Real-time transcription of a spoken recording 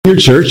Your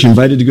church, you're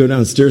invited to go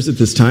downstairs at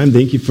this time.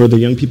 Thank you for the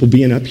young people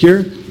being up here.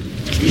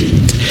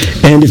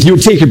 And if you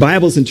would take your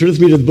Bibles and turn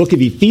with me to the book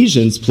of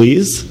Ephesians,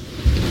 please.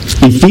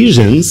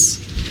 Ephesians,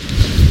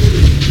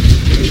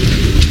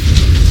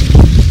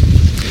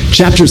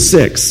 chapter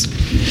 6.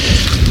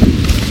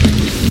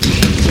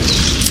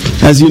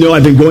 As you know,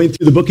 I've been going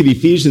through the book of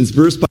Ephesians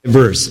verse by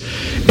verse,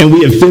 and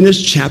we have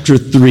finished chapter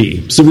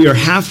 3. So we are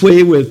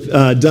halfway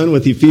done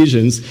with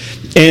Ephesians,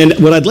 and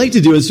what I'd like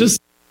to do is just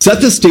set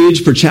the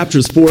stage for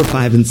chapters 4,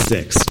 5, and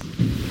 6.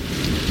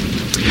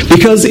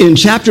 Because in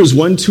chapters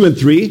 1, 2, and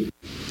 3,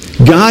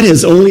 God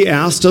has only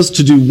asked us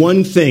to do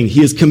one thing.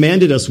 He has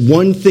commanded us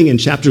one thing in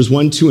chapters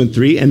 1, 2, and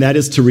 3, and that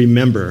is to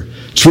remember.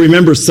 To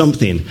remember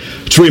something.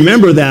 To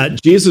remember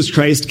that Jesus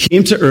Christ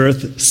came to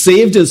earth,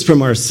 saved us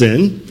from our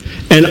sin,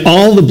 and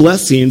all the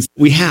blessings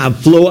we have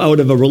flow out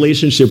of a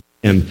relationship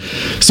with Him.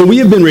 So we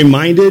have been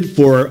reminded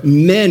for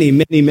many,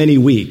 many, many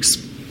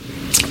weeks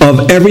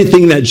of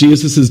everything that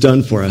Jesus has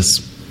done for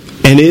us.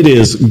 And it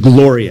is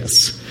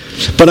glorious.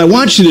 But I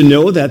want you to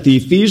know that the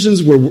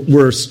Ephesians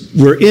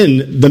were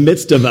in the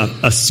midst of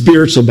a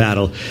spiritual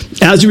battle.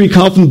 As you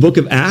recall from the book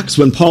of Acts,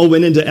 when Paul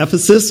went into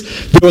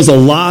Ephesus, there was a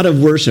lot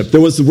of worship. There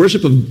was the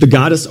worship of the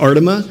goddess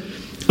Artemis.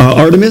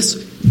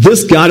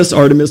 This goddess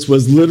Artemis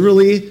was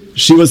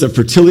she was a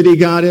fertility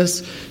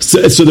goddess.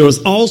 So there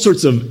was all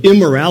sorts of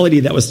immorality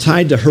that was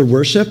tied to her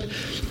worship.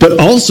 But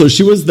also,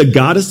 she was the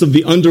goddess of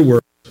the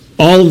underworld.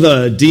 All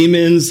the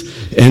demons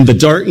and the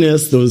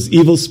darkness, those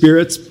evil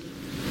spirits,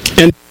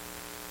 and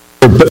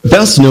they were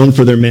best known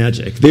for their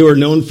magic. They were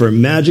known for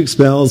magic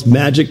spells,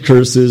 magic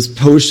curses,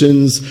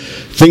 potions,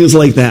 things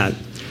like that.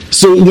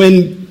 So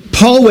when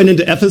Paul went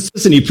into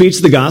Ephesus and he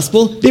preached the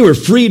gospel, they were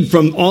freed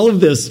from all of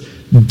this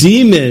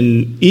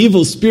demon,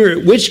 evil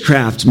spirit,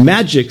 witchcraft,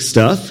 magic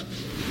stuff.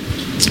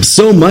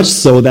 So much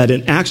so that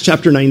in Acts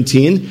chapter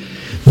 19,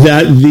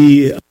 that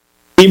the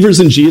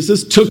believers in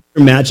Jesus took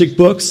their magic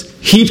books,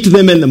 heaped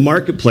them in the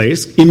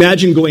marketplace.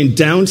 Imagine going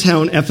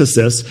downtown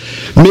Ephesus,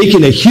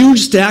 making a huge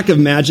stack of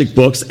magic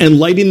books and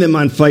lighting them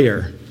on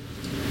fire.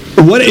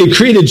 It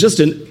created just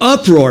an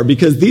uproar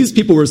because these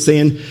people were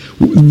saying,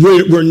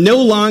 we're no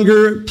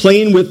longer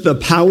playing with the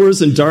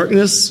powers and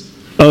darkness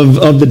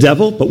of the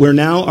devil, but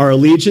our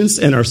allegiance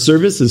and our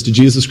service is to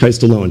Jesus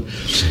Christ alone.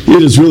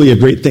 It is really a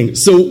great thing.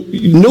 So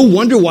no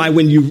wonder why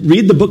when you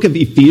read the book of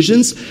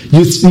Ephesians,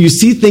 you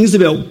see things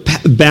about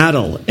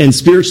battle and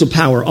spiritual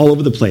power all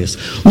over the place.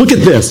 Look at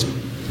this.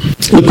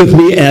 Look with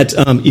me at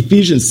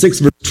Ephesians 6,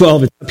 verse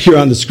 12. It's up here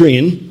on the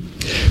screen.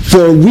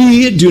 For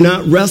we do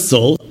not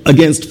wrestle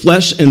against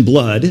flesh and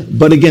blood,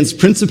 but against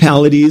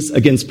principalities,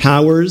 against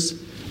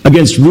powers,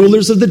 against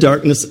rulers of the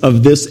darkness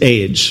of this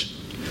age,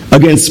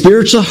 against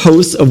spiritual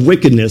hosts of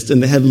wickedness in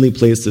the heavenly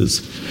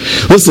places.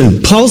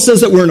 Listen, Paul says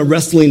that we're in a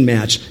wrestling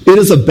match. It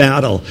is a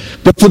battle.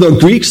 But for the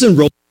Greeks and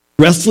Romans,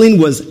 wrestling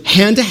was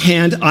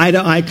hand-to-hand,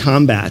 eye-to-eye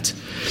combat.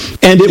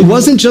 And it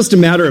wasn't just a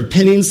matter of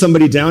pinning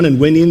somebody down and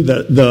winning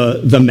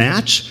the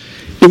match.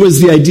 It was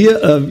the idea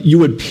of you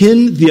would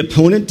pin the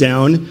opponent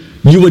down,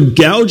 you would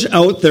gouge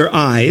out their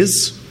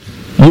eyes,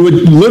 you would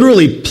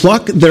literally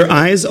pluck their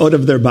eyes out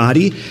of their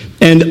body,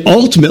 and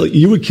ultimately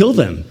you would kill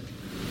them.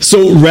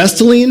 So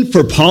wrestling,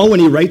 for Paul,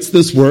 when he writes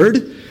this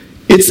word,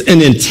 it's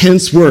an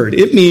intense word.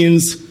 It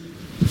means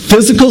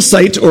physical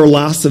sight or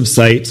loss of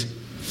sight,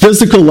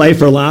 physical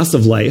life or loss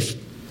of life.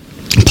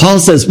 Paul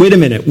says, wait a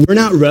minute, we're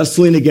not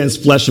wrestling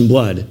against flesh and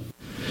blood,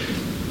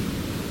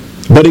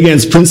 but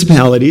against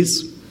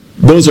principalities.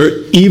 Those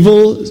are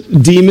evil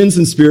demons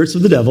and spirits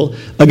of the devil.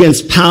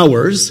 Against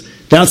powers,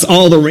 that's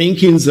all the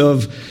rankings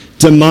of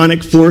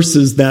demonic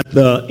forces that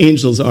the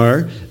angels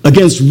are.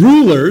 Against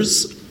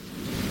rulers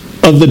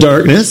of the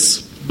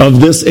darkness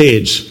of this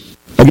age,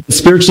 against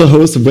spiritual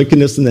hosts of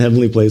wickedness in the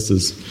heavenly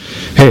places.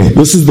 Hey,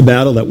 this is the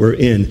battle that we're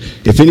in.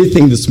 If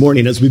anything, this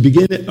morning, as we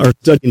begin our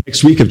study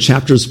next week of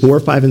chapters 4,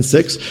 5, and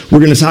 6, we're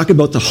going to talk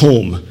about the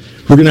home.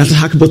 We're going to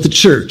talk about the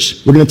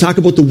church. We're going to talk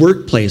about the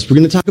workplace. We're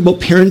going to talk about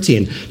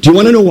parenting. Do you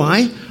want to know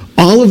why?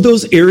 All of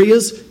those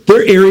areas,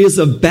 they're areas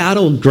of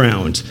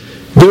battleground.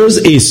 There's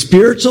a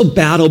spiritual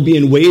battle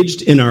being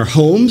waged in our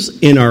homes,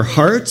 in our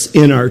hearts,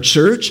 in our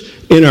church,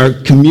 in our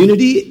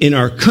community, in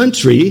our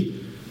country,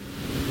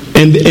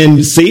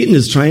 and Satan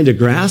is trying to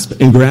grasp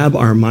and grab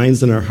our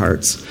minds and our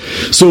hearts.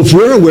 So if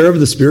we're aware of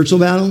the spiritual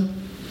battle,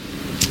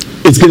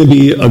 it's going to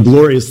be a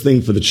glorious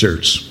thing for the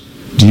church.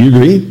 Do you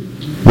agree?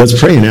 Let's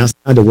pray and ask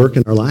God to work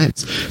in our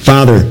lives.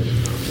 Father,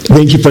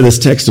 thank you for this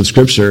text of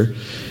Scripture.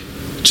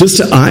 Just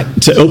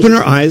to open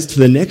our eyes to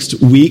the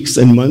next weeks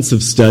and months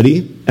of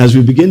study as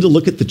we begin to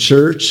look at the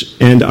church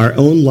and our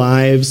own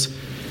lives.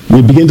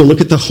 We begin to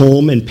look at the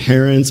home and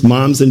parents,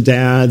 moms and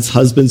dads,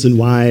 husbands and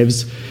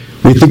wives.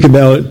 We think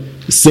about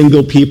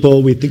single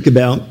people. We think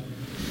about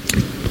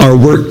our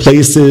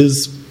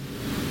workplaces.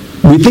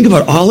 We think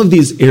about all of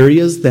these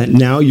areas that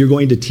now you're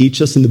going to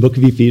teach us in the book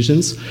of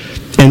Ephesians.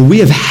 And we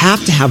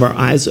have to have our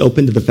eyes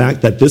open to the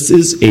fact that this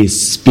is a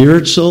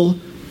spiritual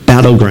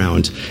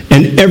battleground.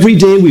 And every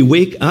day we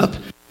wake up,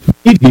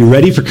 we need to be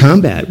ready for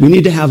combat. We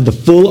need to have the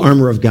full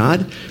armor of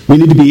God. We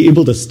need to be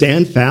able to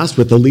stand fast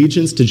with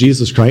allegiance to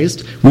Jesus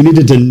Christ. We need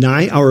to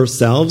deny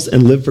ourselves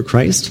and live for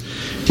Christ.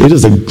 It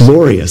is a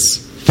glorious,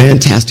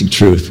 fantastic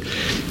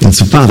truth. And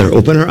so, Father,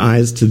 open our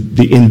eyes to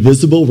the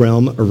invisible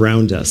realm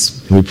around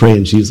us. And we pray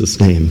in Jesus'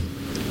 name.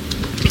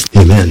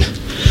 Amen.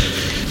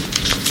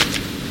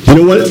 You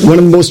know what? One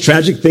of the most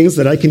tragic things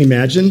that I can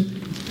imagine,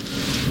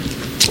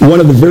 one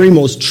of the very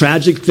most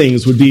tragic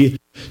things would be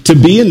to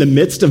be in the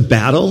midst of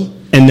battle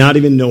and not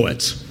even know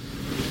it.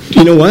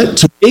 You know what?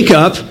 To wake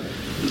up,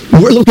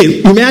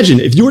 imagine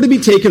if you were to be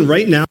taken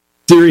right now to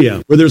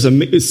Syria, where there's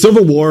a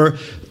civil war,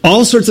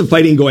 all sorts of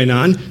fighting going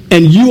on,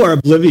 and you are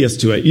oblivious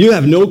to it. You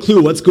have no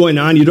clue what's going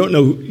on. You don't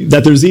know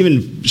that there's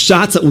even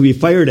shots that will be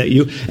fired at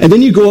you. And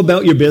then you go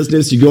about your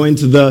business. You go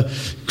into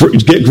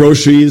get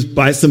groceries,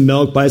 buy some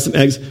milk, buy some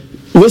eggs.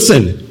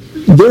 Listen,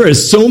 there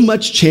is so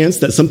much chance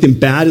that something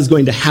bad is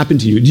going to happen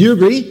to you. Do you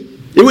agree?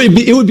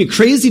 It would be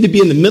crazy to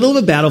be in the middle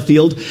of a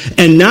battlefield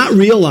and not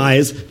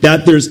realize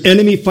that there's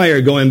enemy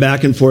fire going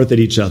back and forth at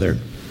each other.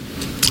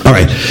 All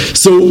right,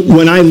 so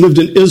when I lived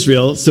in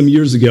Israel some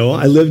years ago,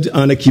 I lived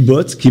on a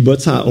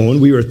kibbutz Ha'on.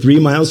 We were 3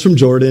 miles from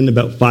Jordan,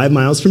 about 5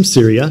 miles from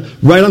Syria,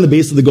 right on the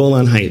base of the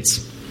Golan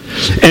Heights.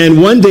 And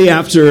one day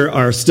after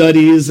our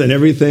studies and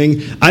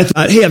everything, I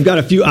thought, hey, I've got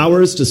a few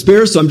hours to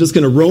spare, so I'm just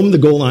going to roam the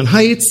Golan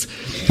Heights,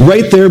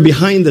 right there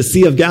behind the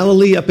Sea of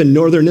Galilee up in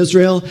northern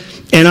Israel.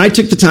 And I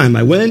took the time.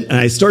 I went and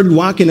I started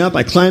walking up.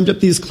 I climbed up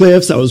these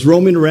cliffs. I was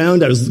roaming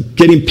around. I was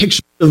getting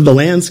pictures of the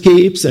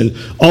landscapes and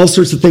all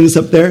sorts of things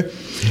up there.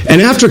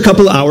 And after a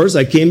couple of hours,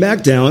 I came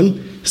back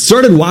down,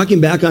 started walking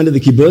back onto the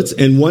kibbutz,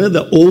 and one of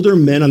the older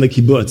men on the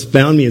kibbutz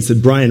found me and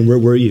said, Brian, where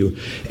were you?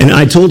 And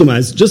I told him I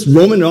was just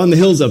roaming on the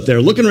hills up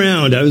there, looking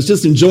around. I was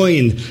just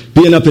enjoying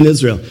being up in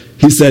Israel.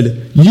 He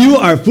said, you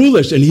are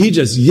foolish. And he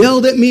just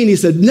yelled at me, and he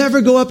said,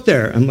 never go up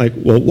there. I'm like,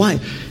 well, why?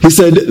 He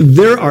said,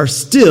 there are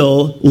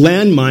still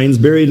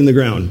landmines buried in the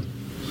ground.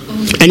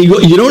 And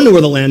you don't know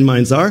where the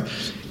landmines are.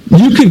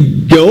 You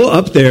could go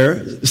up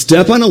there,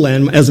 step on a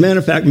landmine. As a matter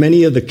of fact,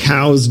 many of the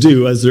cows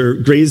do as they're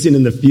grazing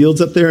in the fields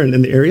up there and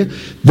in the area.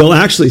 They'll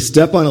actually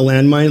step on a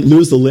landmine,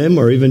 lose a limb,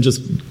 or even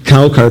just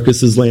cow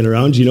carcasses laying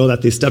around. You know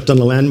that they stepped on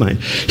the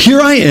landmine.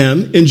 Here I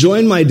am,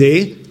 enjoying my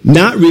day,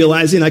 not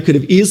realizing I could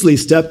have easily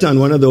stepped on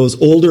one of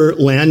those older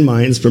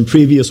landmines from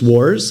previous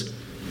wars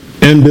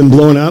and been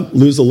blown up,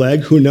 lose a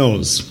leg, who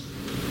knows?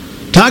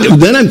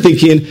 Then I'm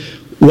thinking,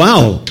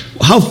 wow,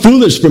 how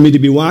foolish for me to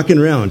be walking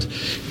around.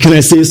 Can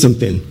I say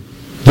something?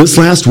 This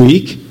last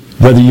week,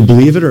 whether you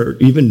believe it or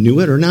even knew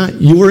it or not,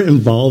 you were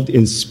involved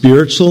in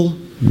spiritual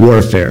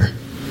warfare.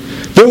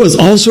 There was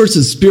all sorts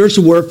of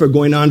spiritual warfare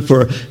going on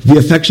for the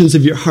affections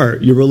of your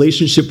heart, your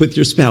relationship with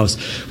your spouse,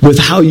 with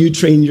how you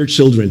train your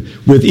children,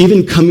 with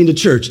even coming to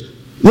church.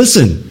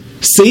 Listen,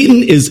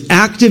 Satan is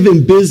active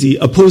and busy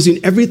opposing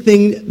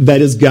everything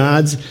that is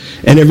God's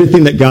and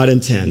everything that God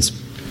intends.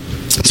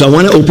 So I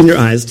want to open your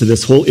eyes to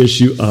this whole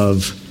issue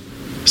of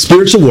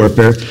spiritual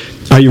warfare.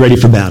 Are you ready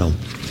for battle?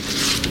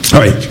 All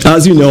right,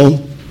 as you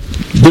know,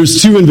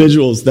 there's two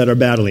individuals that are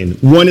battling.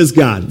 One is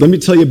God. Let me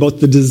tell you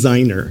about the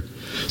designer.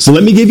 So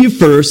let me give you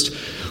first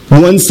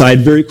one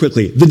side very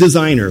quickly. The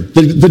designer.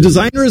 The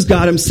designer is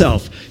God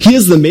himself. He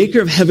is the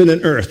maker of heaven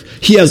and earth.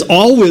 He has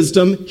all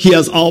wisdom. He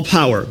has all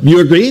power. You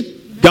agree?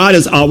 God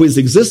has always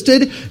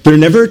existed. There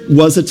never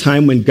was a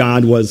time when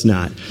God was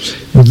not.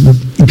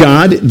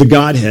 God, the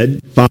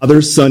Godhead,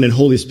 Father, Son, and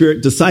Holy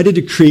Spirit, decided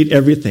to create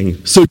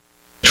everything. So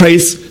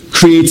Christ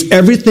creates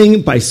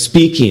everything by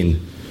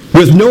speaking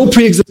with no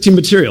pre-existing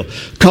material.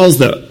 Calls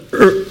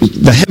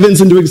the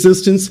heavens into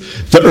existence,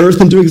 the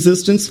earth into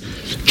existence.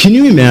 Can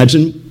you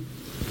imagine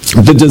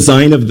the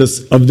design of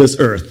this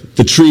earth?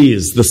 The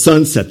trees, the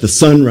sunset, the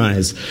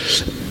sunrise.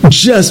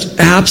 Just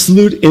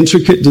absolute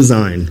intricate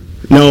design.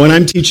 Now, when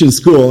I'm teaching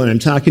school and I'm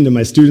talking to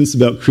my students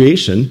about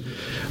creation,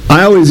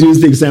 I always use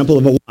the example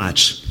of a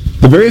watch.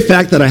 The very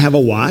fact that I have a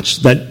watch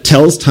that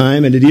tells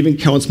time and it even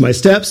counts my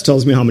steps,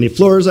 tells me how many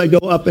floors I go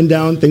up and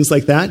down, things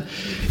like that,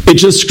 it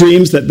just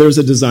screams that there's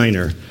a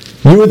designer.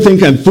 You would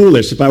think I'm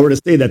foolish if I were to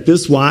say that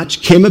this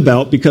watch came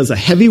about because a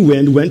heavy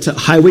wind went to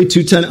Highway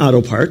 210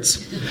 Auto Parts,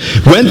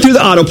 went through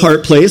the auto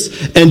part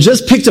place, and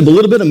just picked up a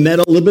little bit of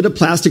metal, a little bit of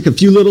plastic, a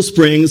few little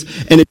springs,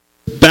 and it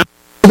bound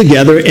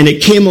together, and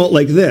it came out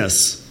like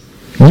this.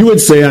 You would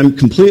say I'm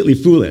completely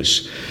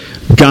foolish.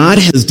 God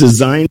has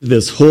designed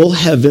this whole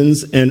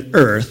heavens and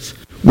earth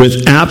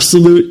with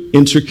absolute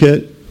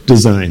intricate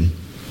design.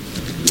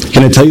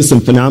 Can I tell you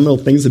some phenomenal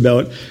things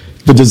about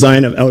the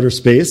design of outer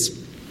space?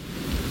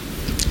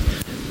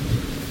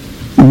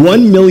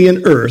 1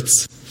 million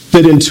Earths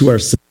fit into our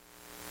sun.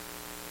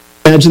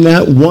 Imagine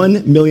that,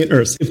 1 million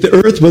Earths. If the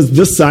Earth was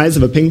this size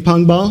of a ping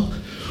pong ball,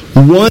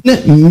 1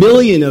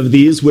 million of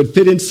these would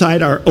fit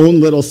inside our own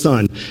little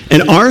sun.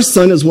 And our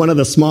sun is one of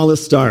the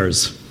smallest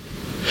stars.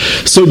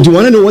 So do you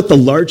want to know what the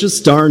largest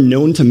star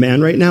known to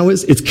man right now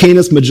is? It's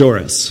Canis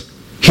Majoris.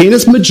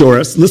 Canis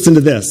Majoris, listen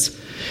to this.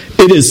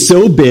 It is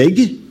so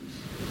big,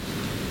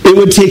 it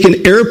would take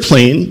an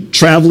airplane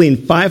traveling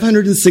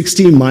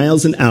 560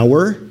 miles an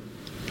hour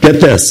Get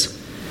this.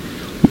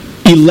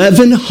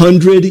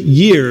 1,100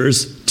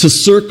 years to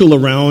circle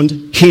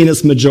around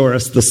Canis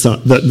Majoris,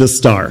 the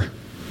star.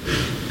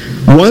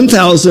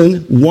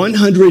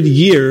 1,100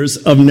 years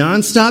of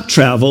nonstop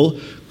travel,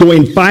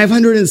 going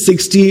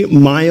 560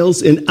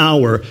 miles an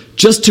hour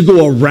just to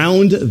go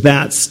around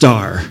that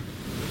star.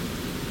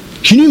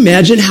 Can you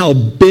imagine how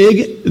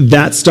big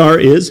that star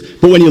is?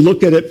 But when you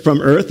look at it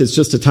from Earth, it's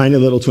just a tiny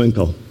little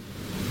twinkle.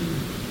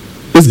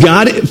 Is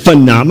God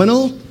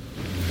phenomenal?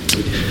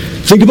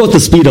 Think about the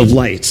speed of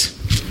light.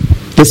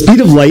 The speed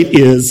of light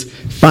is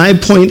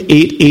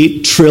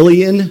 5.88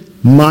 trillion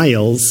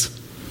miles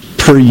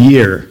per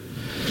year.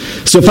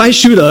 So if I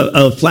shoot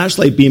a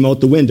flashlight beam out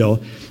the window,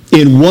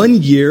 in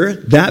 1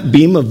 year, that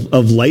beam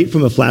of light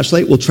from a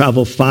flashlight will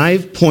travel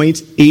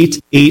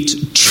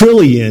 5.88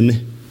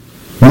 trillion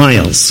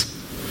miles.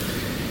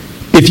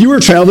 If you were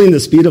traveling the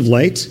speed of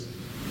light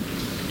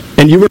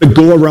and you were to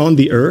go around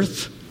the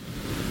earth,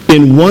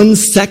 in 1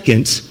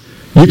 second,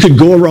 you could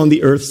go around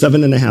the earth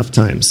 7.5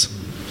 times.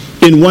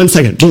 In 1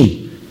 second, boom.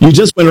 You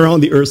just went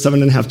around the earth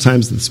 7.5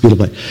 times the speed of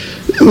light.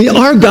 I mean,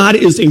 our God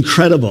is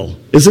incredible,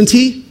 isn't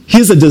he?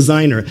 He's a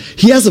designer.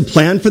 He has a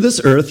plan for this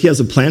earth. He has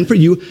a plan for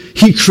you.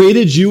 He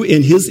created you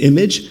in his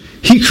image.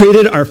 He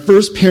created our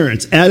first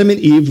parents, Adam and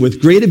Eve, with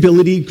great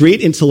ability,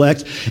 great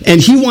intellect, and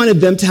he wanted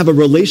them to have a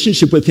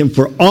relationship with him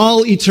for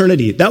all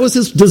eternity. That was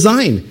his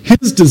design.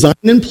 His design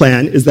and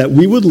plan is that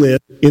we would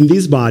live in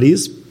these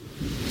bodies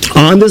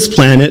on this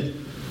planet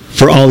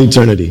for all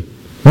eternity,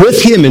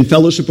 with him, in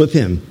fellowship with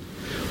him.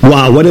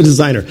 Wow, what a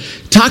designer.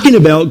 Talking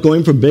about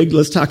going from big,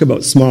 let's talk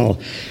about small.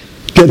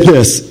 Get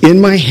this, in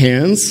my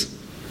hands,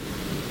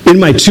 in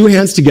my two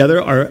hands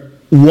together are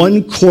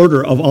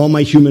 1/4 of all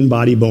my human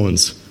body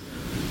bones.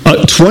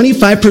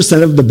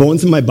 25% of the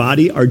bones in my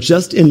body are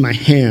just in my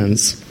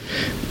hands.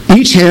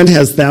 Each hand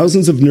has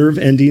thousands of nerve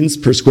endings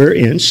per square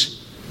inch,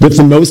 with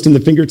the most in the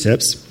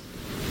fingertips.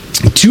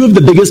 2 of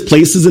the biggest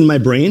places in my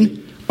brain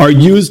are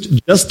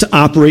used just to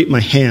operate my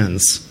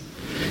hands.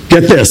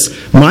 Get this,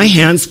 my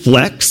hands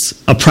flex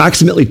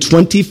approximately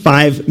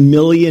 25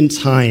 million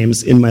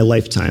times in my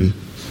lifetime.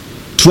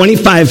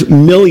 25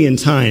 million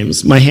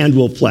times my hand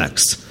will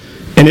flex,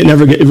 and it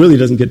really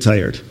doesn't get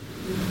tired.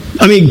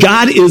 I mean,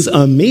 God is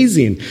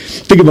amazing.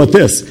 Think about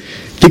this.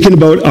 Thinking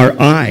about our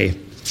eye.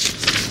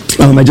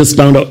 I just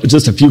found out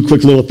just a few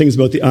quick little things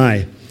about the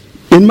eye.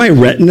 In my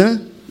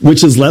retina,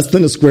 which is less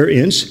than a square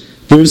inch,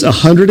 there's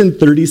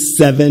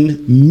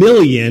 137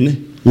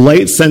 million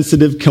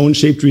light-sensitive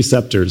cone-shaped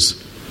receptors.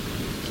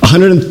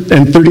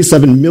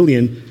 137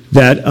 million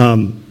that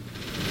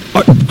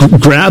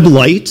grab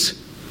light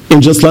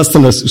in just less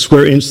than a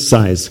square inch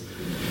size.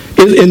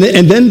 And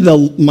then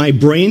my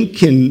brain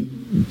can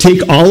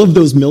take all of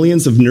those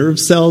millions of nerve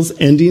cells,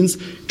 endings,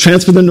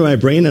 transfer them to my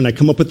brain, and I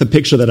come up with a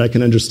picture that I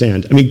can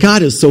understand. I mean,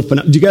 God is so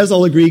phenomenal. Do you guys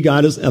all agree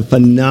God is a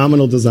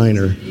phenomenal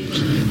designer?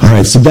 All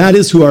right, so that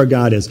is who our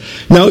God is.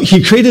 Now,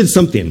 he created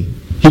something.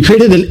 He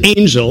created an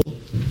angel,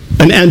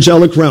 an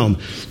angelic realm.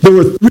 There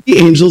were 3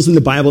 angels in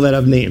the Bible that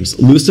have names: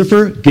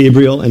 Lucifer,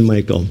 Gabriel, and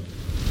Michael.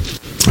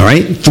 All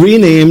right, 3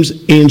 named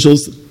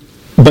angels,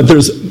 but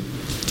there's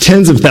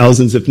tens of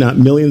thousands, if not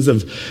millions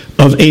of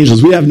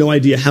angels. We have no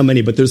idea how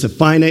many, but there's a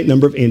finite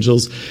number of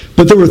angels.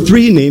 But there were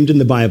 3 named in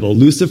the Bible: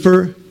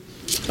 Lucifer,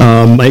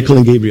 Michael,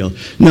 and Gabriel.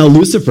 Now,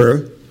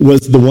 Lucifer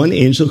was the one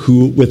angel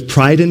who, with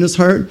pride in his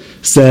heart,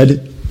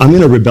 said, I'm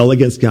going to rebel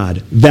against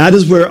God. That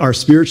is where our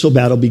spiritual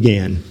battle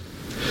began.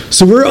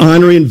 So we're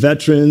honoring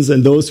veterans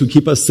and those who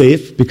keep us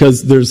safe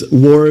because there's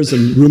wars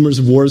and rumors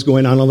of wars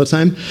going on all the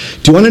time.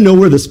 Do you want to know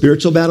where the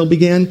spiritual battle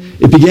began?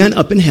 It began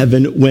up in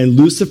heaven when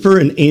Lucifer,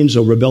 an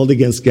angel, rebelled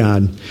against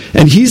God.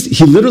 And he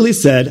literally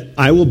said,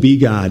 I will be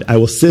God. I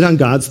will sit on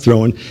God's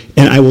throne,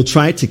 and I will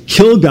try to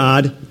kill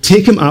God,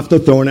 take him off the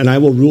throne, and I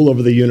will rule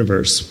over the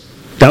universe.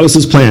 That was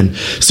his plan.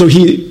 So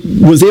he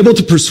was able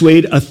to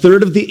persuade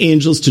 1/3 of the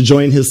angels to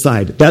join his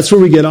side. That's where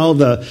we get all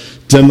the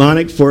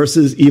demonic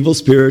forces, evil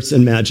spirits,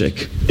 and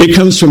magic. It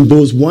comes from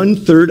those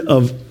 1/3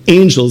 of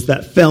angels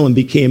that fell and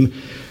became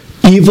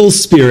evil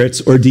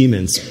spirits or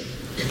demons.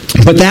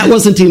 But that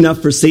wasn't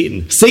enough for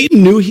Satan.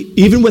 Satan knew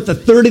even with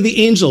 1/3 of the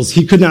angels,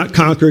 he could not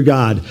conquer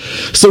God.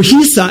 So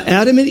he saw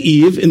Adam and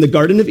Eve in the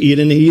Garden of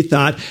Eden, and he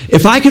thought,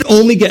 if I could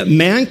only get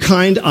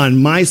mankind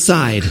on my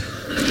side,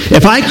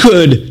 if I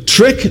could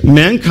trick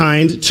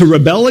mankind to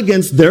rebel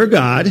against their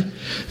God,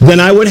 then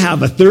I would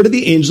have 1/3 of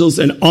the angels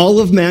and all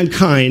of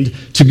mankind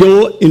to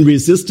go in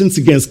resistance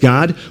against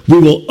God. We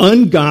will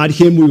ungod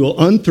him, we will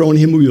unthrone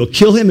him, we will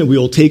kill him, and we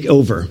will take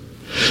over.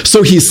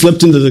 So he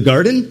slipped into the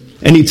garden,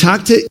 and he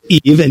talked to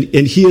Eve,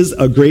 and he is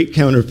a great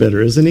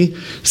counterfeiter, isn't he?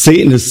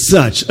 Satan is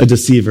such a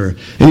deceiver.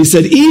 And he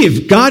said,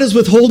 Eve, God is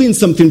withholding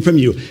something from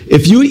you.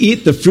 If you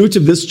eat the fruit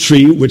of this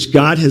tree, which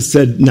God has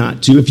said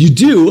not to, if you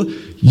do,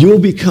 you will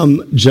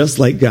become just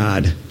like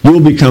God. You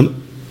will become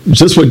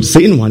just what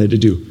Satan wanted to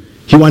do.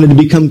 He wanted to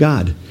become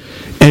God.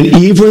 And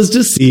Eve was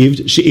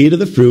deceived. She ate of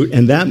the fruit,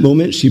 and that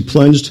moment she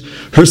plunged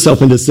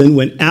herself into sin.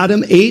 When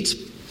Adam ate,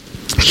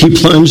 he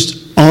plunged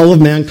all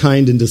of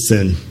mankind into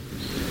sin.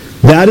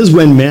 That is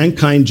when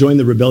mankind joined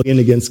the rebellion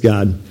against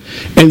God.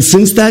 And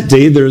since that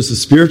day, there is a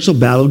spiritual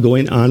battle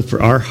going on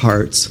for our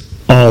hearts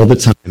all the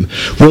time.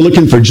 We're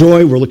looking for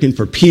joy. We're looking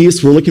for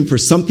peace. We're looking for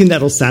something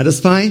that will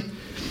satisfy.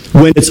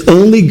 When it's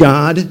only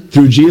God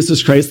through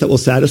Jesus Christ that will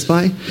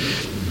satisfy,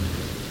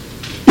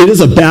 it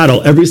is a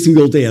battle every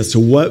single day as to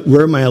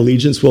where my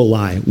allegiance will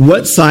lie.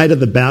 What side of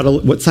the battle,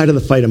 what side of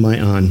the fight am I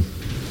on?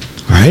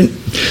 All right?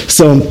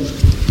 So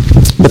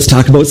let's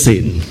talk about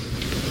Satan.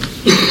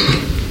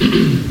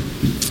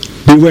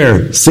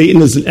 Beware,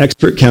 Satan is an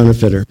expert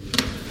counterfeiter.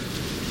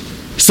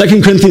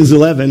 2 Corinthians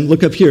 11,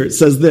 look up here, it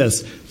says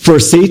this, for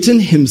Satan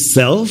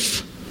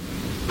himself,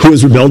 who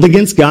has rebelled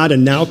against God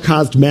and now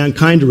caused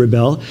mankind to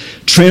rebel,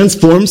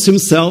 transforms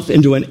himself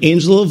into an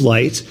angel of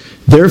light.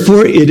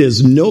 Therefore, it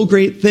is no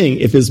great thing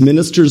if his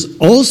ministers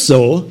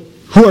also,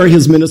 who are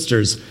his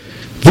ministers?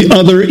 The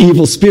other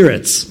evil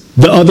spirits,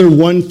 the other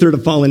 1/3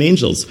 of fallen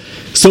angels.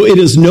 So it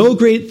is no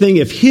great thing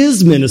if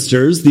his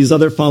ministers, these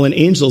other fallen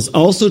angels,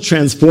 also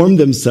transform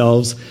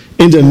themselves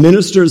into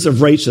ministers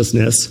of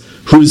righteousness,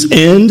 whose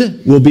end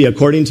will be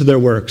according to their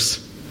works.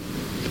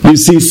 You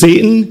see,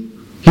 Satan,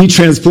 he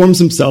transforms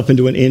himself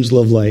into an angel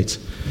of light.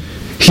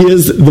 He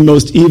is the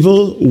most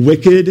evil,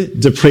 wicked,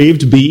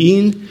 depraved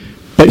being,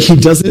 but he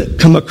doesn't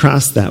come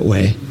across that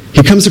way.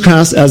 He comes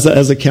across as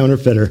a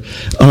counterfeiter.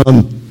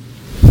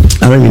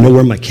 I don't even know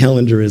where my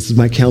calendar is. Is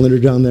my calendar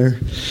down there?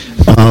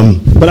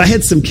 But I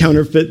had some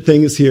counterfeit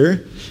things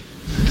here.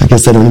 I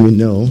guess I don't even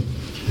know.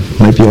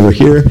 Might be over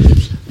here.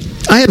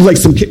 I have like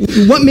some...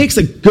 What makes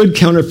a good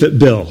counterfeit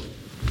bill?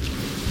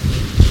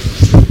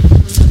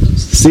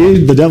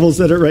 See, the devil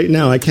said it right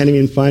now. I can't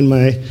even find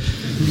my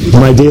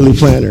daily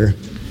planner.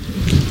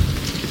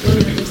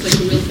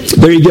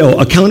 There you go.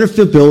 A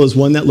counterfeit bill is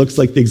one that looks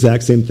like the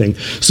exact same thing.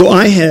 So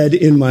I had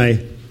in my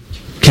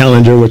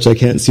calendar, which I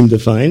can't seem to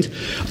find,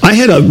 I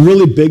had a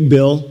really big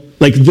bill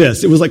like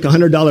this. It was like a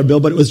 $100 bill,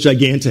 but it was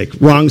gigantic.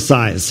 Wrong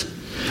size.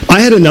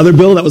 I had another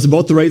bill that was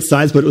about the right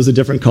size, but it was a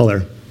different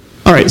color.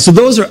 All right, so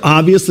those are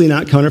obviously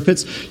not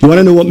counterfeits. You want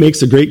to know what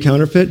makes a great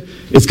counterfeit?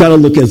 It's got to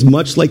look as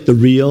much like the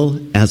real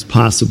as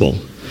possible.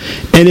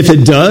 And if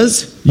it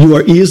does, you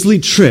are easily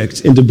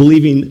tricked into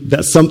believing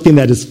that something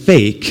that is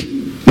fake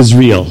is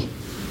real.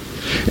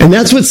 And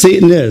that's what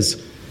Satan is.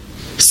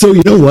 So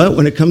you know what?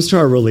 When it comes to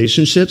our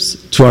relationships,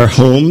 to our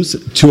homes,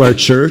 to our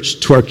church,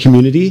 to our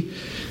community,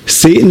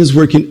 Satan is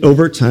working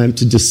overtime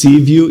to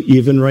deceive you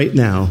even right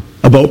now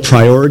about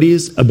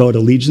priorities, about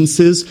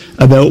allegiances,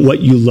 about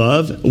what you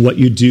love, what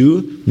you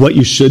do, what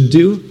you should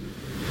do.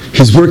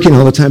 He's working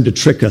all the time to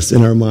trick us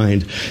in our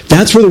mind.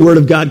 That's where the Word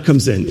of God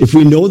comes in. If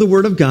we know the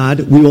Word of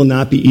God, we will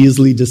not be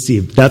easily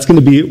deceived. That's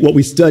going to be what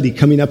we study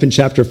coming up in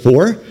chapter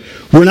 4.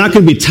 We're not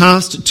going to be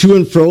tossed to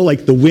and fro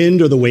like the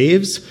wind or the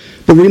waves,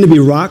 but we're going to be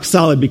rock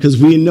solid because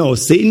we know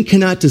Satan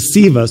cannot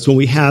deceive us when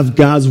we have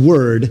God's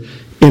Word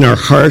in our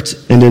heart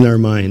and in our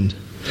mind.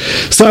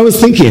 So I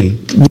was thinking,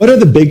 what are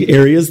the big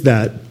areas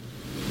that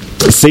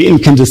Satan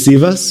can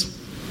deceive us?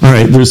 All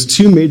right, there's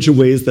two major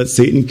ways that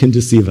Satan can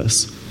deceive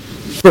us.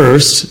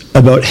 First,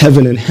 about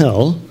heaven and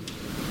hell,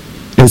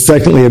 and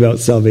secondly, about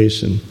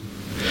salvation.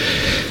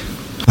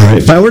 All right,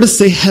 if I were to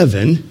say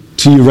heaven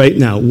to you right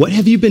now, what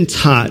have you been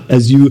taught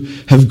as you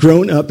have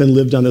grown up and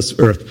lived on this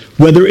earth?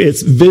 Whether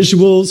it's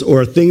visuals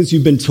or things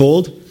you've been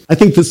told, I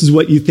think this is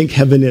what you think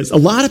heaven is. A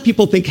lot of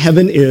people think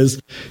heaven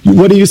is,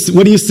 what are you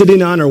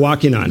sitting on or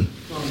walking on?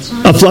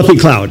 A fluffy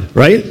cloud,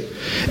 right?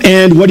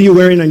 And what are you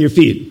wearing on your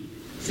feet?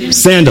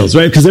 Sandals,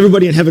 right? Because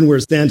everybody in heaven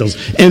wears sandals.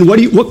 And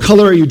what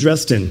color are you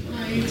dressed in?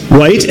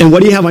 White. And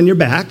what do you have on your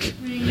back?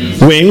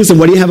 Wings. And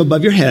what do you have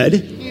above your head?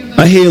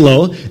 A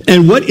halo.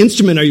 And what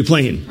instrument are you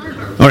playing?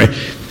 All right.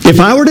 If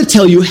I were to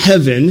tell you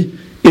heaven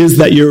is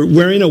that you're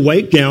wearing a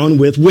white gown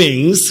with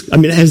wings. I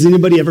mean, has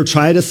anybody ever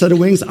tried a set of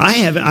wings? I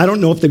haven't. I don't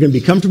know if they're going to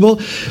be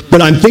comfortable,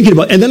 but I'm thinking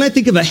about, and then I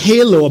think of a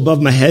halo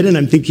above my head, and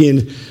I'm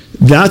thinking,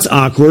 that's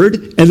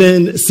awkward. And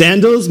then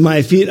sandals,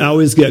 my feet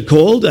always get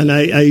cold, and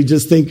I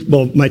just think,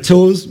 well, my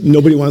toes,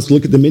 nobody wants to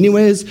look at them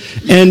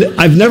anyways. And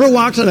I've never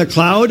walked on a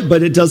cloud,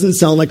 but it doesn't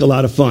sound like a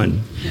lot of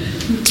fun.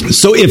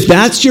 So if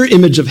that's your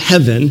image of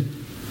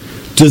heaven,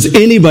 does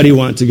anybody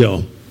want to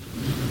go?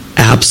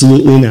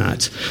 Absolutely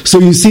not. So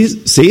you see,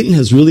 Satan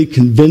has really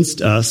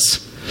convinced us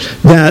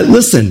that,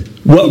 listen,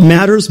 what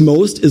matters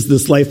most is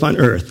this life on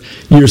earth.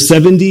 You're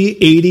 70,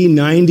 80,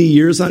 90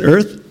 years on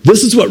earth.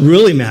 This is what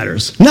really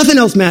matters. Nothing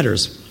else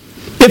matters.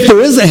 If there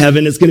is a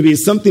heaven, it's going to be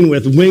something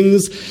with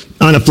wings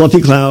on a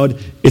fluffy cloud.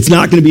 It's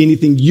not going to be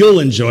anything you'll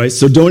enjoy,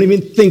 so don't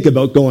even think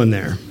about going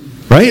there.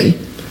 Right?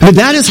 And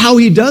that is how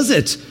he does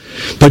it.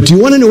 But do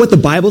you want to know what the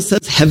Bible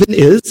says heaven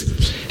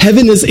is?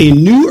 Heaven is a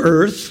new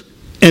earth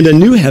and a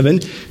new heaven.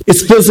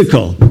 It's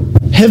physical.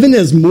 Heaven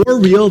is more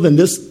real than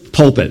this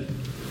pulpit.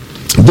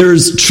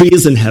 There's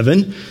trees in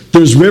heaven.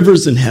 There's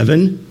rivers in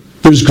heaven.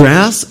 There's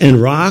grass and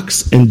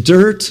rocks and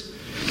dirt.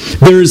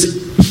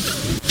 There's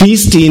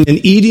feasting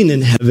and eating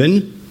in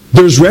heaven.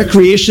 There's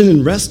recreation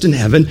and rest in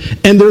heaven.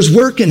 And there's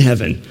work in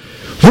heaven.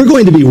 We're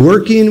going to be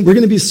working. We're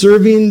going to be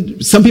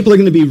serving. Some people are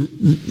going to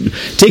be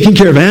taking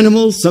care of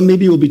animals. Some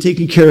maybe will be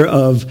taking care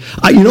of,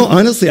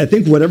 honestly, I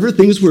think whatever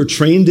things we're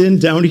trained in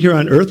down here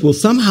on earth will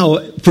somehow,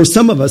 for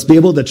some of us, be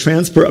able to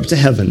transfer up to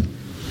heaven.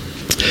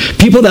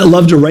 People that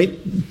love to write,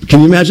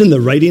 can you imagine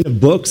the writing of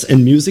books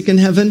and music in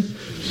heaven?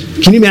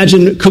 Can you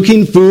imagine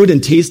cooking food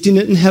and tasting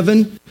it in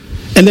heaven?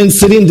 And then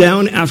sitting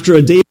down after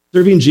a day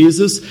serving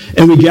Jesus,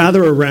 and we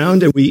gather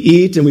around and we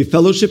eat and we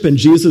fellowship, and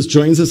Jesus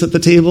joins us at the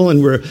table,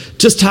 and we're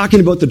just talking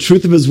about the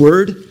truth of his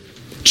word.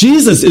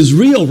 Jesus is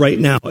real right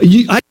now.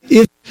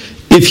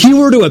 If he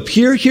were to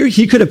appear here,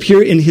 he could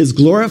appear in his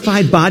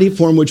glorified body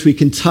form, which we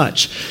can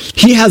touch.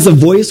 He has a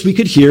voice we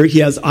could hear. He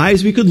has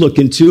eyes we could look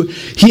into.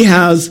 He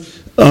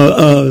has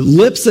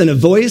lips and a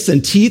voice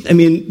and teeth. I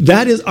mean,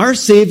 that is, our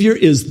Savior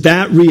is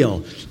that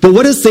real. But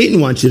what does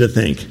Satan want you to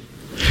think?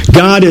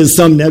 God is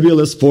some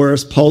nebulous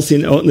force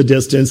pulsing out in the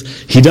distance.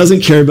 He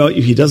doesn't care about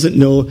you. He doesn't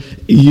know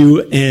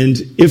you. And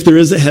if there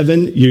is a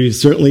heaven, you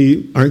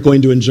certainly aren't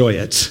going to enjoy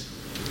it.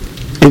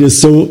 It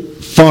is so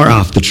far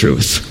off the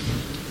truth.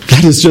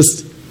 That is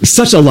just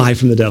such a lie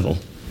from the devil.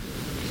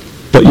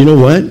 But you know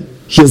what?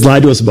 He has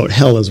lied to us about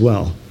hell as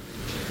well.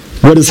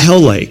 What is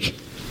hell like?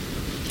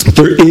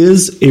 There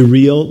is a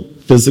real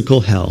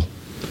physical hell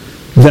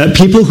that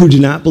people who do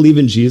not believe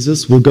in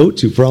Jesus will go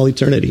to for all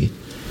eternity.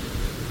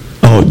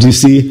 Oh, do you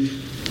see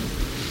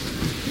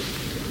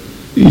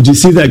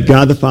that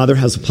God the Father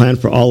has a plan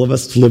for all of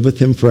us to live with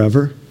him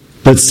forever?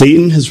 But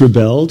Satan has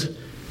rebelled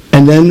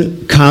and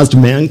then caused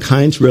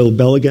mankind to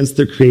rebel against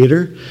their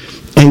Creator.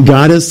 And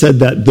God has said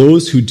that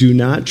those who do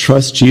not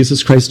trust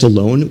Jesus Christ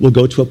alone will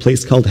go to a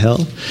place called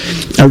hell.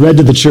 I read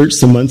to the church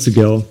some months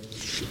ago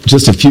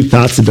just a few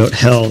thoughts about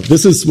hell.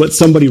 This is what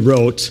somebody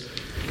wrote.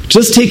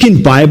 Just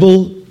taking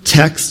Bible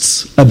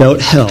texts about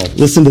hell.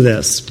 Listen to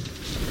this.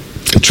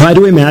 Try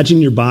to imagine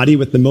your body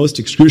with the most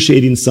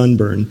excruciating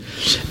sunburn.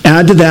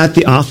 Add to that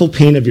the awful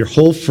pain of your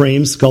whole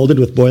frame scalded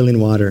with boiling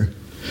water.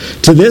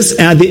 To this,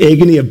 add the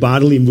agony of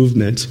bodily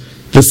movement.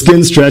 The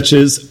skin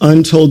stretches,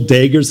 untold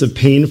daggers of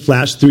pain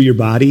flash through your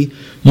body.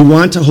 You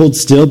want to hold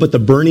still, but the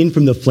burning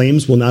from the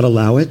flames will not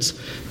allow it.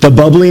 The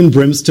bubbling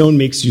brimstone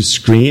makes you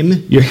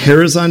scream. Your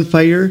hair is on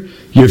fire.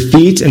 Your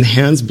feet and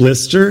hands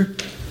blister,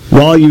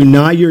 while you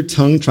gnaw your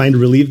tongue trying to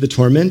relieve the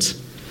torment.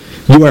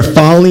 You are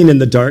falling in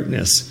the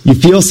darkness. You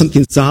feel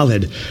something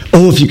solid.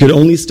 Oh, if you could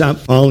only stop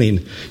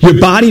falling. Your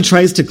body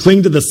tries to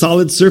cling to the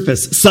solid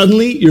surface.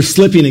 Suddenly, you're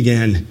slipping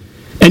again,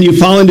 and you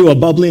fall into a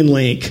bubbling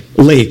lake.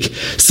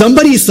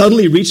 Somebody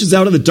suddenly reaches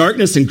out of the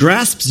darkness and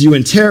grasps you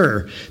in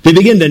terror. They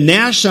begin to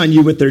gnash on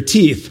you with their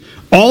teeth.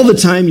 All the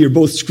time, you're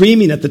both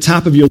screaming at the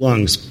top of your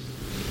lungs.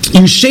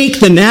 You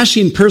shake the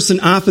gnashing person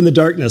off in the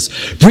darkness.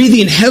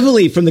 Breathing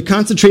heavily from the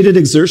concentrated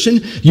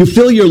exertion, you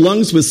fill your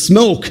lungs with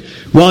smoke.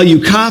 While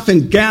you cough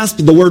and gasp,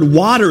 the word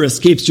water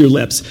escapes your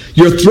lips.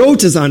 Your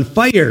throat is on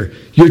fire.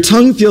 Your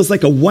tongue feels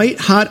like a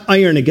white-hot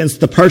iron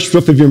against the parched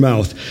roof of your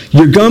mouth.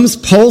 Your gums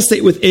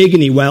pulsate with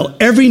agony while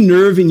every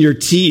nerve in your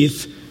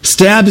teeth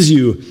stabs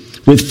you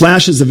with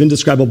flashes of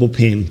indescribable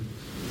pain.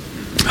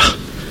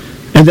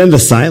 And then the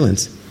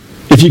silence.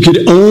 If you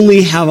could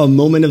only have a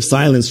moment of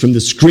silence from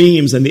the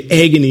screams and the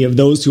agony of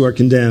those who are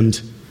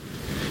condemned.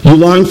 You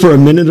long for a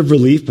minute of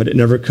relief, but it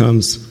never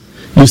comes.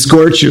 You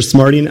close your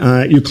smarting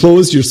eyes,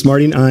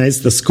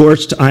 the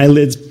scorched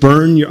eyelids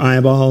burn your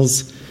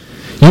eyeballs.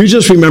 You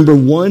just remember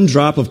one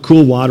drop of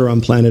cool water on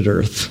planet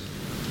Earth.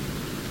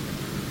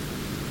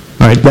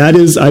 All right, that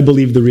is, I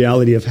believe, the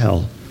reality of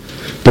hell.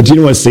 But do you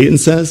know what Satan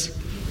says?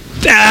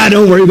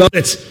 Don't worry about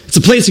it. It's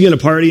a place you're going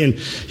to party, and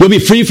you'll be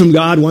free from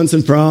God once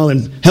and for all,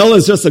 and hell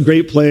is just a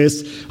great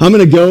place. I'm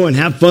going to go and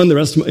have fun the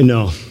rest of my...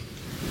 No.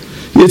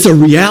 It's a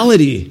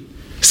reality.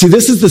 See,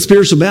 this is the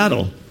spiritual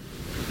battle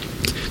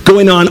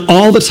going on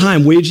all the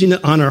time, waging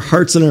it on our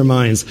hearts and our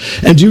minds.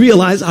 And do you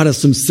realize out of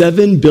some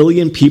 7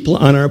 billion people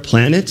on our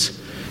planet,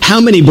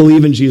 how many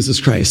believe in Jesus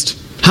Christ?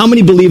 How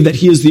many believe that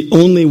he is the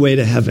only way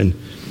to heaven?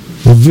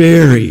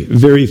 Very,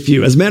 very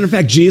few. As a matter of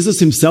fact, Jesus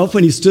himself,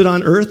 when he stood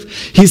on earth,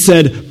 he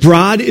said,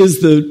 broad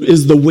is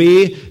the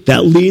way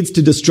that leads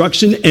to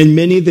destruction, and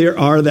many there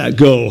are that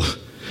go.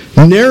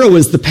 Narrow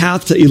is the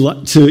path to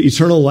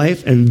eternal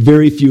life, and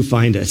very few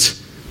find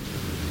it.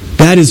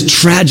 That is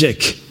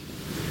tragic.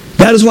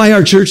 That is why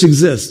our church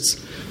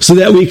exists, so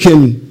that we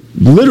can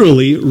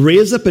literally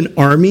raise up an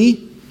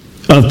army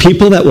of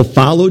people that will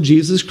follow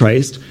Jesus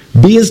Christ,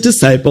 be his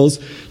disciples,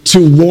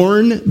 to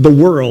warn the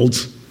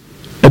world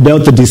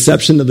about the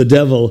deception of the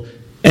devil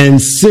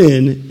and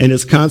sin and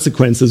its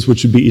consequences,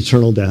 which would be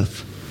eternal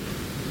death.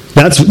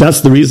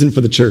 That's the reason for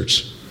the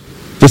church.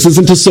 This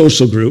isn't a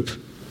social group.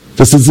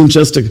 This isn't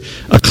just a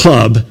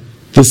club.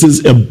 This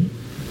is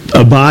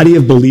a body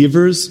of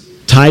believers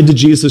tied to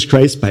Jesus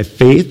Christ by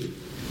faith.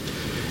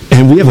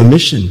 And we have a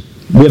mission.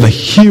 We have a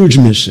huge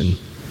mission.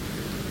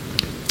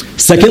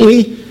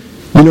 Secondly,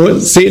 you know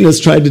what? Satan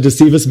has tried to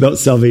deceive us about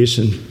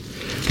salvation.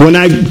 When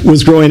I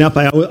was growing up,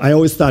 I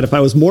always thought if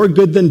I was more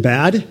good than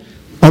bad,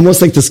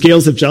 almost like the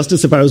scales of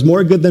justice, if I was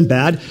more good than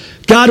bad,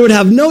 God would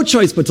have no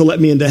choice but to let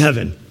me into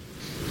heaven.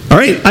 All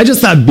right, I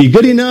just thought be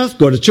good enough,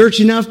 go to church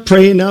enough,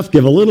 pray enough,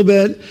 give a little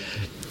bit.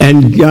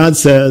 And God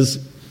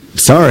says,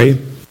 sorry,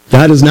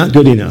 that is not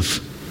good enough.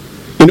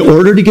 In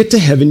order to get to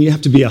heaven, you have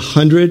to be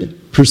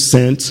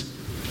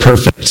 100%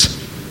 perfect.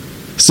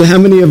 So how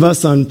many of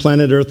us on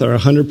planet Earth are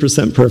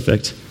 100%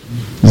 perfect?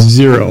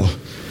 0.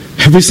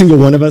 Every single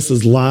one of us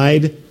has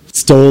lied,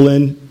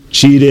 stolen,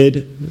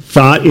 cheated,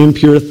 thought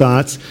impure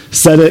thoughts,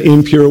 said an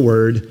impure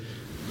word.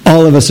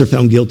 All of us are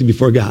found guilty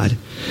before God.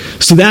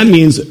 So that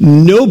means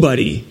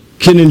nobody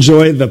can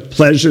enjoy the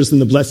pleasures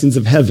and the blessings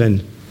of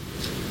heaven.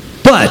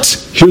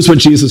 But here's what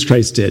Jesus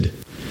Christ did.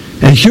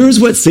 And here's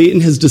what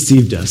Satan has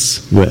deceived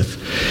us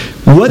with.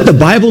 What the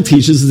Bible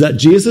teaches is that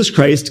Jesus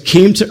Christ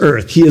came to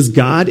earth. He is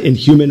God in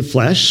human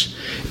flesh.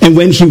 And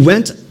when he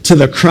went to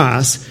the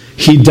cross,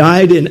 he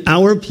died in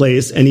our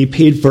place and he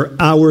paid for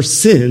our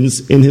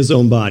sins in his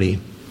own body.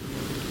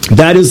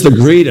 That is the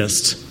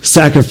greatest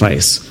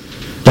sacrifice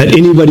that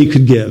anybody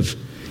could give.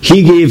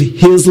 He gave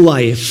his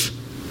life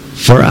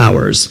for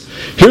ours.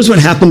 Here's what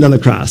happened on the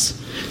cross.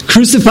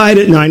 Crucified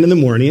at 9 in the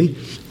morning,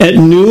 at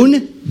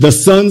noon, the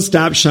sun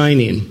stopped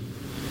shining.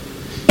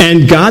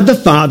 And God the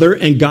Father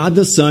and God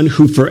the Son,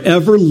 who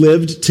forever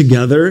lived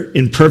together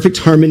in perfect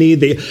harmony,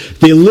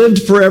 they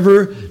lived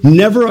forever,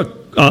 never an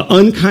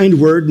unkind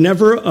word,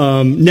 never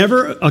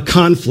a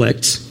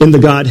conflict in the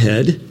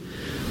Godhead.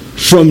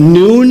 From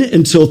noon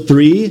until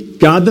 3,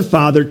 God the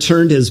Father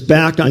turned his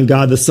back on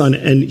God the Son,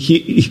 and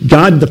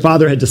God the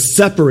Father had to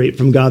separate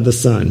from God the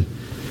Son.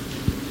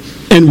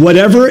 And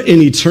whatever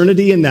in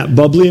eternity in that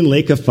bubbling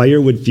lake of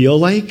fire would feel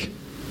like,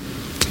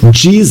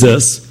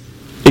 Jesus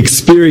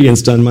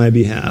experienced on my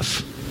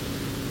behalf.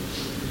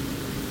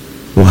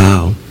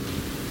 Wow.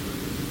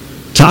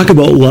 Talk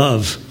about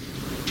love.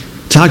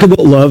 Talk about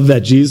love that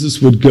Jesus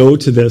would go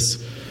to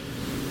this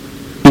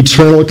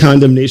eternal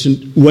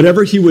condemnation.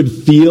 Whatever he would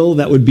feel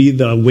that would be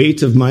the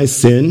weight of my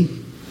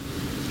sin,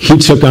 he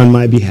took on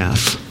my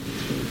behalf.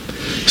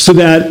 So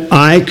that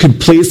I could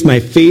place my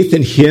faith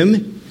in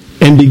him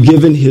and be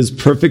given his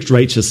perfect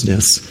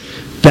righteousness.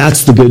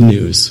 That's the good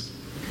news.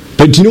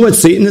 But do you know what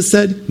Satan has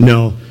said?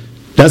 No,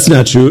 that's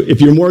not true.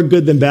 If you're more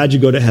good than bad, you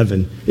go to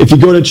heaven. If you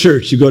go to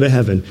church, you go to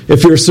heaven.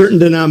 If you're a certain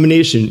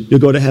denomination, you'll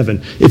go to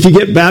heaven. If you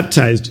get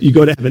baptized, you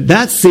go to heaven.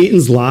 That's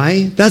Satan's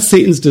lie. That's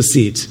Satan's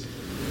deceit.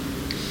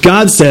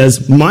 God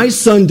says, my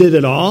son did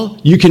it all.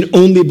 You can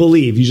only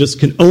believe. You just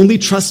can only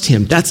trust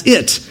him. That's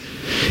it.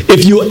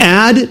 If you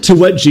add to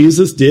what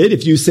Jesus did,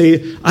 if you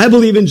say, I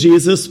believe in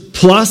Jesus,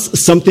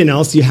 plus something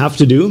else you have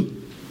to do,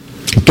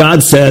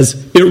 God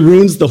says, it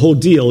ruins the whole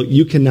deal.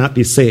 You cannot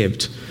be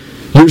saved.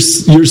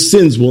 Your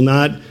sins will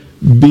not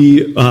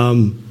be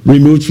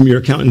removed from your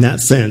account in that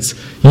sense.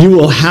 You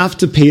will have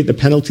to pay the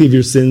penalty of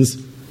your sins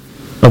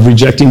of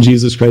rejecting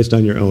Jesus Christ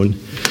on your own.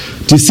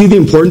 Do you see the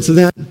importance of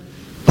that?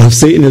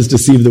 Satan has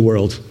deceived the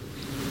world.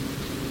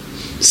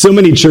 So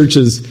many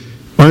churches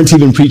aren't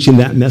even preaching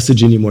that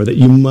message anymore, that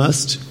you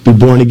must be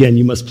born again.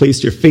 You must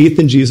place your faith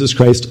in Jesus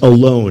Christ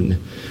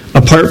alone,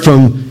 apart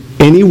from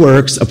any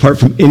works, apart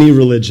from any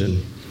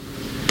religion.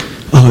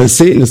 Oh,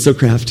 Satan is so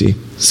crafty.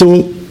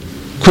 So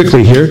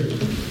quickly here.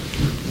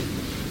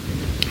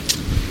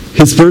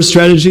 His first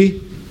strategy,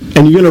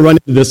 and you're going to run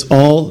into this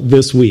all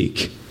this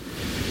week.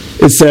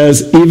 It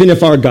says, even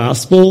if our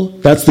gospel,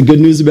 that's the good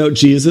news about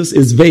Jesus,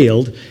 is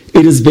veiled,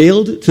 it is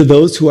veiled to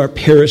those who are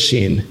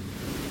perishing.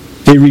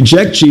 They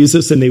reject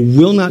Jesus and they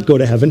will not go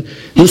to heaven.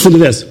 Listen to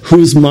this.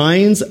 Whose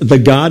minds the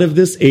God of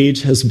this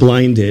age has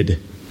blinded,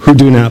 who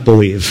do not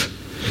believe.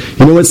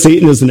 You know what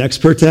Satan is an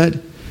expert at?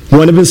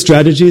 One of his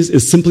strategies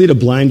is simply to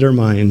blind our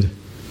mind.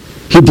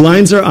 He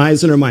blinds our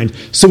eyes and our mind.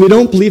 So we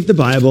don't believe the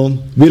Bible.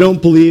 We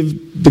don't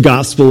believe the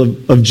gospel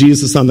of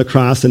Jesus on the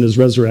cross and his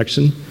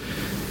resurrection.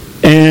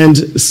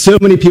 And so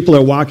many people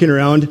are walking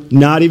around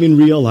not even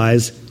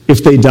realize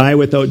if they die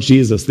without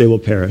Jesus, they will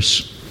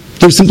perish.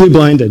 They're simply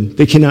blinded.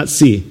 They cannot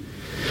see.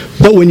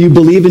 But when you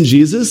believe in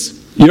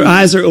Jesus, your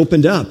eyes are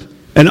opened up.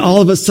 And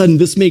all of a sudden,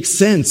 this makes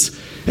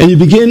sense. And you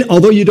begin,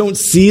 although you don't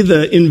see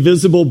the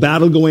invisible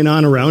battle going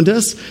on around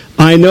us,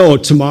 I know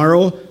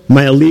tomorrow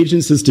my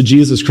allegiance is to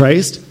Jesus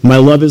Christ. My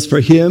love is for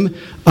him.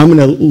 I'm going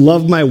to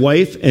love my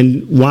wife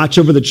and watch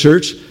over the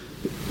church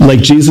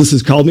like Jesus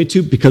has called me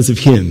to because of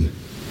him.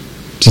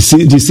 Do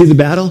you see the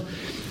battle?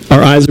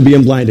 Our eyes are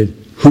being blinded.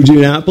 Who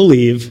do not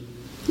believe,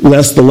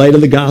 lest the light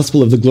of the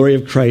gospel of the glory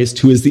of Christ,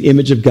 who is the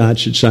image of God,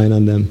 should shine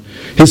on them.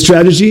 His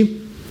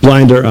strategy?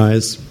 Blind our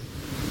eyes.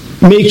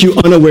 Make you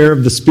unaware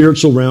of the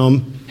spiritual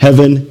realm,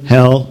 heaven,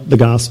 hell, the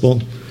gospel.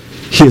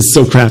 He is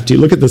so crafty.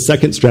 Look at the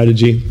second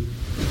strategy.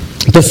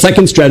 The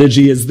second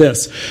strategy is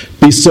this.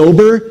 Be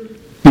sober,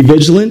 be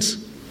vigilant,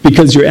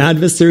 because your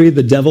adversary,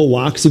 the devil,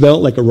 walks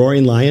about like a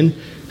roaring lion,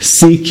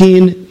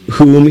 seeking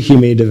whom he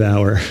may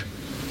devour.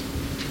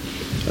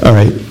 All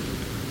right.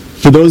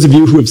 For those of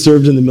you who have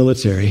served in the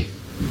military,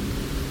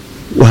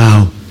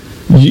 wow.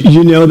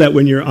 You know that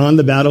when you're on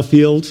the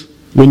battlefield,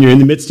 when you're in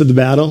the midst of the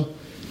battle,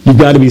 you've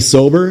got to be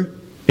sober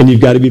and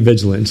you've got to be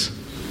vigilant.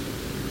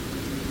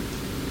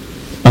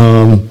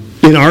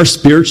 In our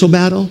spiritual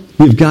battle,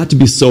 we've got to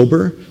be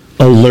sober,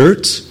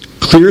 alert,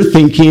 clear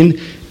thinking,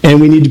 and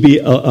we need to be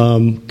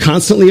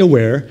constantly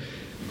aware,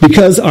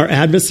 because our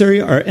adversary,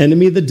 our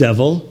enemy, the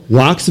devil,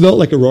 walks about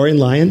like a roaring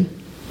lion,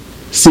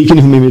 seeking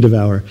whom he may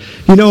devour.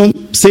 You know,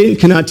 Satan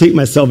cannot take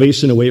my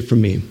salvation away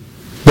from me.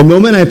 The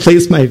moment I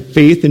place my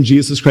faith in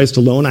Jesus Christ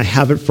alone, I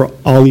have it for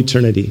all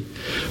eternity.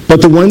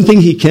 But the one thing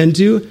he can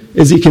do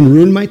is he can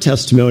ruin my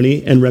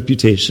testimony and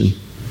reputation.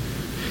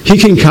 He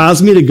can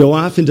cause me to go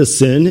off into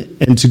sin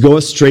and to go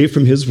astray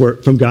from his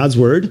word, from God's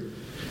word,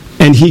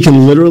 and he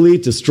can literally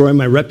destroy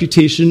my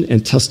reputation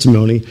and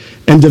testimony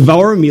and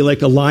devour me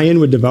like a lion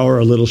would devour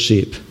a little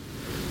sheep.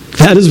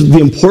 That is the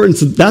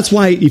importance. That's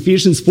why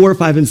Ephesians 4,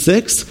 5, and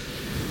 6,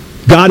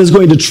 God is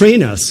going to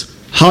train us.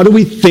 How do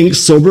we think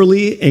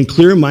soberly and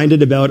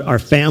clear-minded about our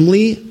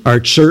family, our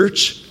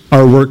church,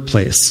 our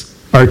workplace,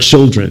 our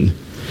children?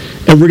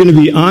 And we're going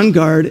to be on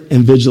guard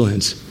and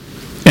vigilant.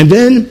 And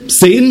then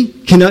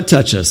Satan cannot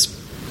touch us.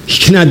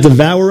 He cannot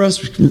devour us.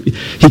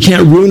 He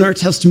can't ruin our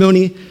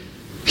testimony.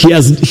 He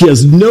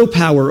has no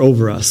power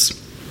over us.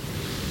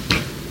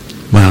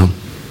 Wow.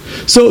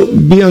 So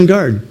be on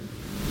guard.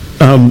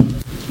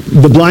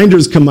 The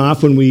blinders come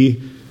off when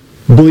we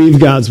believe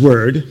God's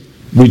word.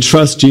 We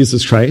trust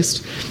Jesus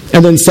Christ.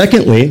 And then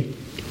secondly,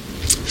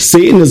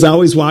 Satan is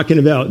always walking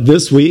about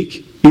this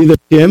week, either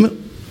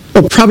him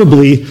or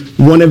probably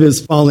one of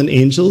his fallen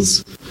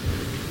angels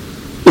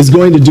is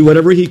going to do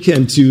whatever he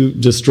can to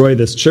destroy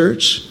this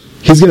church.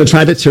 He's going to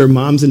try to tear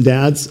moms and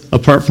dads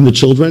apart from the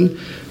children,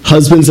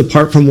 husbands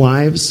apart from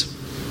wives.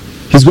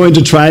 He's going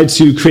to try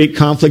to create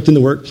conflict in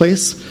the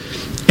workplace.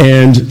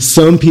 And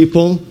some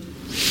people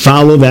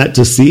follow that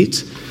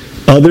deceit.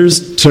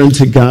 Others turn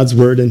to God's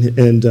word and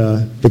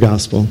the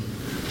gospel.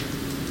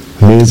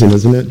 Amazing,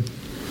 isn't it?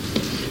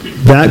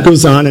 That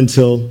goes on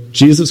until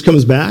Jesus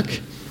comes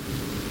back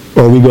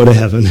or we go to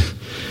heaven.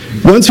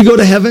 Once we go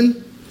to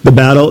heaven, the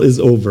battle is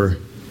over.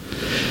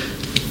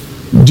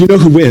 Do you know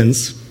who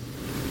wins?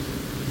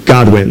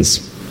 God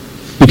wins.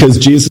 Because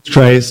Jesus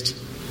Christ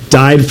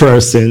died for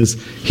our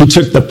sins. He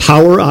took the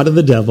power out of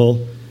the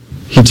devil.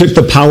 He took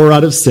the power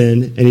out of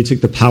sin. And he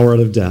took the power out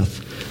of death.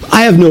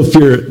 I have no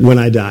fear when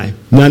I die.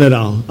 None at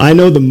all. I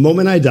know the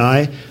moment I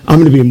die, I'm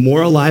going to be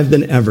more alive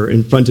than ever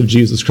in front of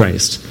Jesus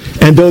Christ.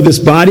 And though this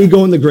body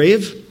go in the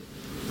grave,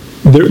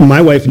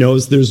 my wife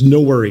knows there's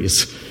no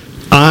worries.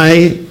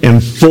 I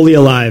am fully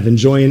alive,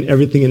 enjoying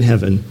everything in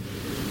heaven.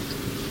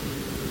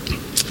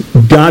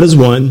 God is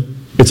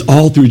one. It's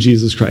all through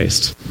Jesus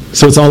Christ.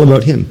 So it's all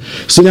about him.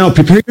 So now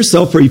prepare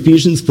yourself for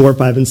Ephesians 4,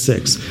 5, and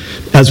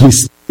 6. As we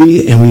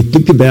study and we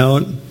think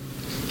about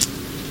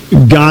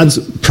God's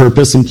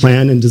purpose and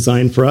plan and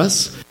design for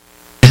us,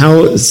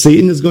 how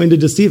Satan is going to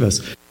deceive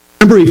us.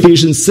 Remember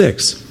Ephesians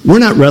 6. We're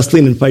not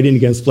wrestling and fighting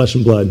against flesh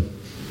and blood.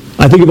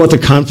 I think about the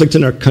conflict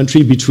in our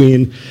country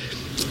between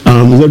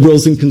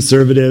liberals and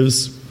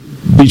conservatives.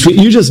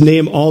 You just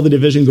name all the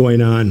division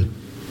going on,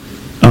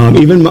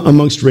 even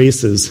amongst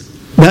races.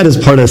 That is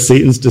part of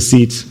Satan's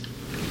deceit.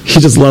 He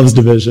just loves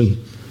division.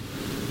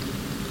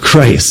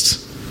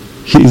 Christ.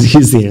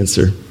 He's the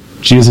answer.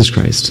 Jesus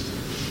Christ.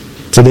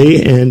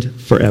 Today and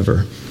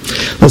forever.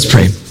 Let's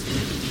pray.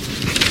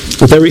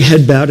 With every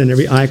head bowed and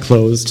every eye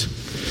closed,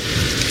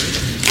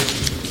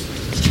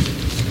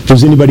 if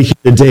there's anybody here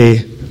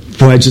today,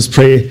 boy, I just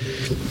pray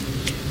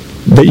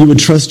that you would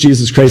trust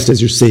Jesus Christ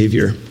as your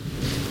Savior.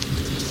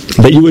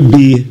 That you would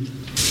be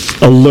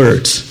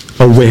alert,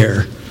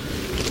 aware.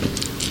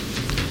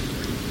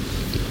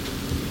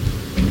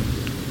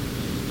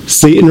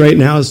 Satan right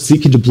now is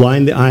seeking to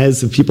blind the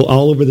eyes of people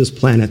all over this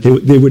planet.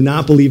 They would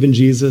not believe in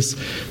Jesus,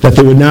 that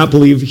they would not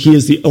believe he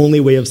is the only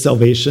way of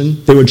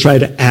salvation. They would try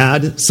to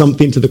add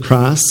something to the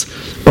cross,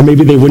 or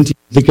maybe they wouldn't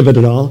even think of it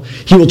at all.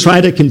 He will try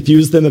to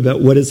confuse them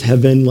about what is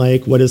heaven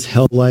like, what is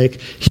hell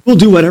like. He will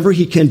do whatever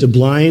he can to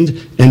blind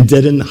and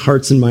deaden the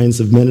hearts and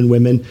minds of men and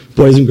women,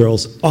 boys and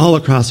girls, all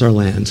across our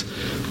land.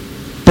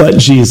 But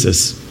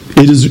Jesus,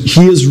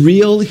 he is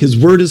real, his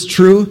word is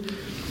true.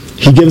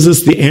 He gives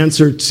us the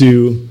answer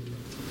to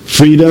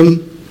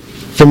freedom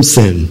from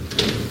sin.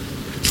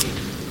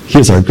 He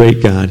is our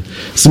great God.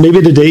 So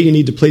maybe today you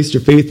need to place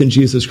your faith in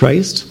Jesus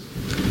Christ.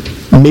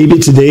 Maybe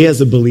today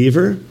as a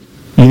believer,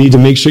 you need to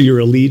make sure your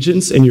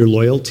allegiance and your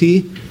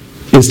loyalty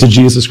is to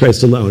Jesus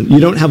Christ alone. You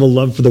don't have a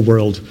love for the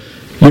world.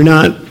 You're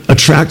not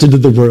attracted to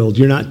the world.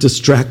 You're not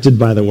distracted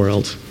by the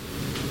world.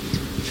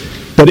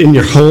 But in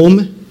your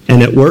home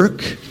and at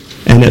work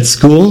and at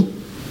school,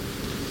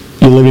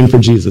 you're living for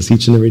Jesus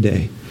each and every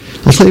day.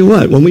 I'll tell you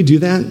what, when we do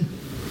that,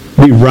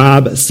 we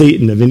rob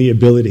Satan of any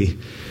ability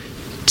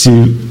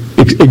to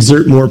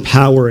exert more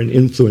power and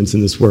influence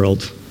in this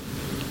world.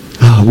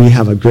 Oh, we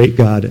have a great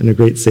God and a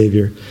great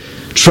Savior.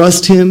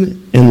 Trust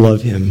him and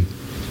love him.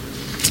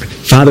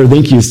 Father,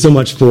 thank you so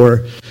much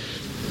for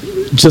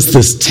just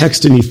this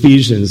text in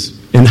Ephesians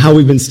and how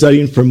we've been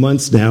studying for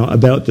months now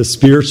about the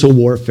spiritual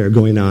warfare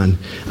going on.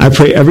 I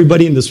pray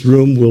everybody in this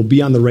room will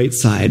be on the right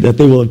side, that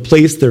they will have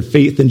placed their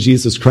faith in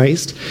Jesus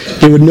Christ.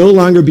 They would no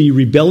longer be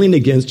rebelling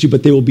against you,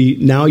 but they will be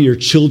now your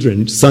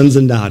children, sons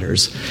and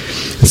daughters.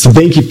 And so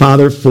thank you,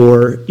 Father,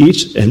 for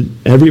each and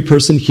every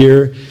person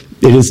here.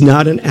 It is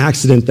not an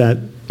accident that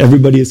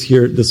everybody is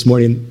here this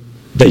morning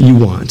that you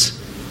want.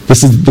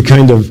 This is the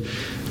kind of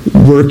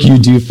work you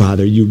do,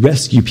 Father. You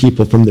rescue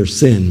people from their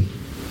sin,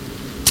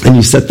 and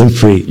you set them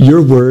free.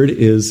 Your word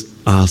is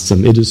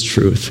awesome. It is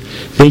truth.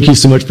 Thank you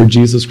so much for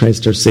Jesus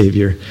Christ, our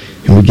Savior,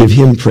 and we give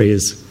him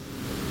praise.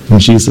 In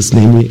Jesus'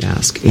 name we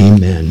ask,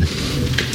 amen.